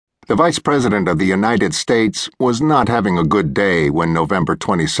The Vice President of the United States was not having a good day when November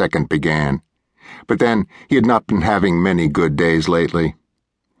 22nd began, but then he had not been having many good days lately.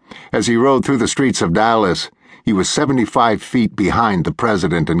 As he rode through the streets of Dallas, he was 75 feet behind the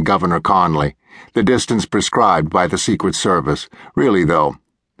President and Governor Conley, the distance prescribed by the Secret Service. Really, though,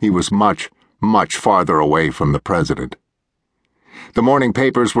 he was much, much farther away from the President. The morning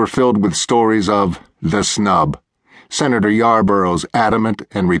papers were filled with stories of the snub, Senator Yarborough's adamant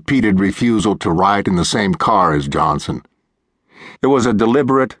and repeated refusal to ride in the same car as Johnson. It was a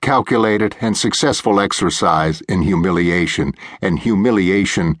deliberate, calculated, and successful exercise in humiliation, and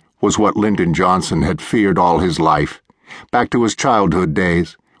humiliation was what Lyndon Johnson had feared all his life, back to his childhood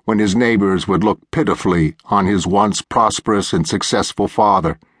days, when his neighbors would look pitifully on his once prosperous and successful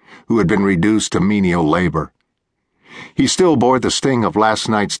father, who had been reduced to menial labor. He still bore the sting of last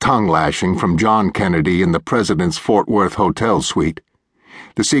night's tongue-lashing from John Kennedy in the President's Fort Worth hotel suite.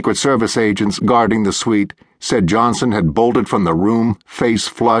 The Secret Service agents guarding the suite said Johnson had bolted from the room, face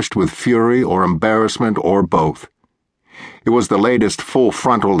flushed with fury or embarrassment or both. It was the latest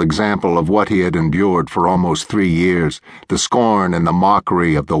full-frontal example of what he had endured for almost 3 years, the scorn and the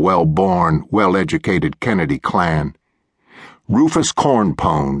mockery of the well-born, well-educated Kennedy clan. Rufus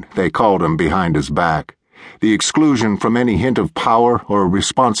Cornpone, they called him behind his back. The exclusion from any hint of power or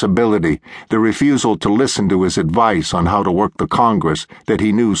responsibility, the refusal to listen to his advice on how to work the Congress that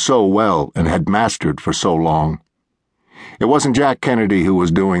he knew so well and had mastered for so long. It wasn't Jack Kennedy who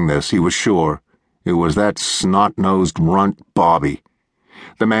was doing this, he was sure. It was that snot-nosed runt Bobby,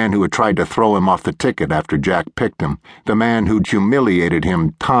 the man who had tried to throw him off the ticket after Jack picked him, the man who'd humiliated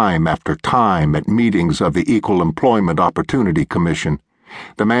him time after time at meetings of the Equal Employment Opportunity Commission,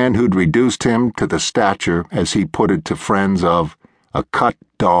 the man who'd reduced him to the stature, as he put it to friends, of a cut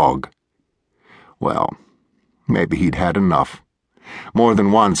dog. Well, maybe he'd had enough. More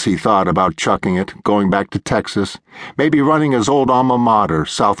than once he thought about chucking it, going back to Texas, maybe running his old alma mater,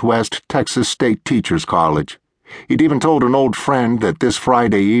 Southwest Texas State Teachers College. He'd even told an old friend that this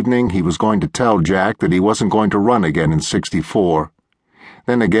Friday evening he was going to tell Jack that he wasn't going to run again in '64.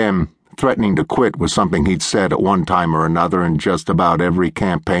 Then again, threatening to quit was something he'd said at one time or another in just about every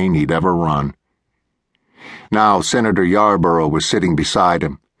campaign he'd ever run. Now Senator Yarborough was sitting beside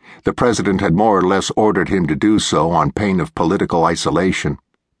him. The President had more or less ordered him to do so on pain of political isolation,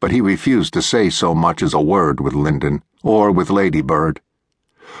 but he refused to say so much as a word with Lyndon, or with Lady Bird.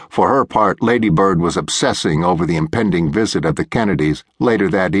 For her part, Lady Bird was obsessing over the impending visit of the Kennedys later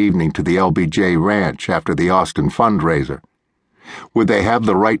that evening to the LBJ Ranch after the Austin fundraiser. Would they have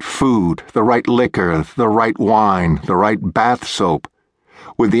the right food, the right liquor, the right wine, the right bath soap?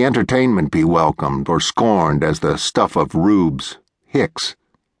 Would the entertainment be welcomed or scorned as the stuff of rubes, hicks?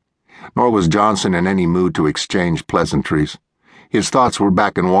 Nor was Johnson in any mood to exchange pleasantries. His thoughts were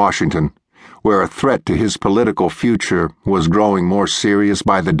back in Washington, where a threat to his political future was growing more serious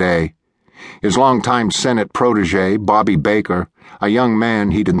by the day. His longtime Senate protege, Bobby Baker, a young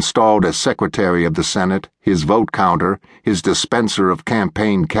man he'd installed as Secretary of the Senate, his vote counter, his dispenser of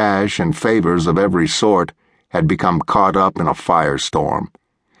campaign cash and favors of every sort, had become caught up in a firestorm.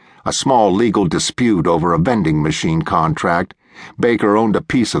 A small legal dispute over a vending machine contract — Baker owned a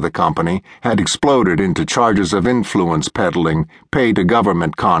piece of the company — had exploded into charges of influence peddling,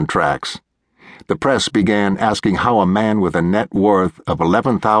 pay-to-government contracts. The press began asking how a man with a net worth of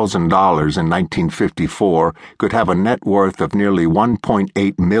 $11,000 in 1954 could have a net worth of nearly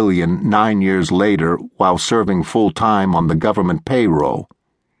 $1.8 million 9 years later while serving full-time on the government payroll.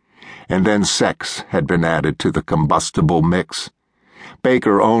 And then sex had been added to the combustible mix.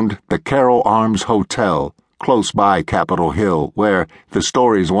 Baker owned the Carroll Arms Hotel, close by Capitol Hill, where, the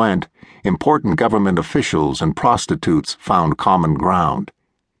stories went, important government officials and prostitutes found common ground.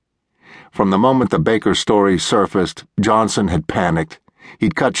 From the moment the Baker story surfaced, Johnson had panicked.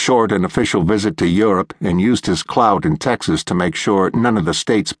 He'd cut short an official visit to Europe and used his clout in Texas to make sure none of the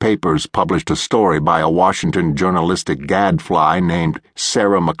state's papers published a story by a Washington journalistic gadfly named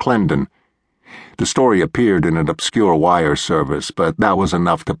Sarah McClendon. The story appeared in an obscure wire service, but that was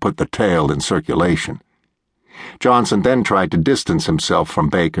enough to put the tale in circulation. Johnson then tried to distance himself from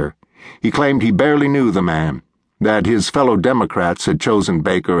Baker. He claimed he barely knew the man, that his fellow Democrats had chosen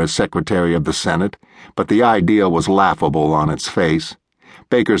Baker as Secretary of the Senate, but the idea was laughable on its face.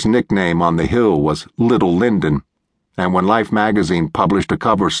 Baker's nickname on the Hill was Little Lyndon, and when Life magazine published a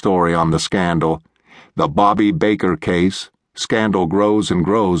cover story on the scandal, "The Bobby Baker Case, Scandal Grows and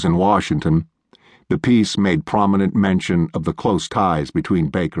Grows in Washington," the piece made prominent mention of the close ties between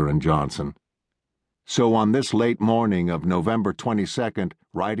Baker and Johnson. So on this late morning of November 22nd,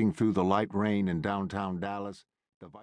 riding through the light rain in downtown Dallas,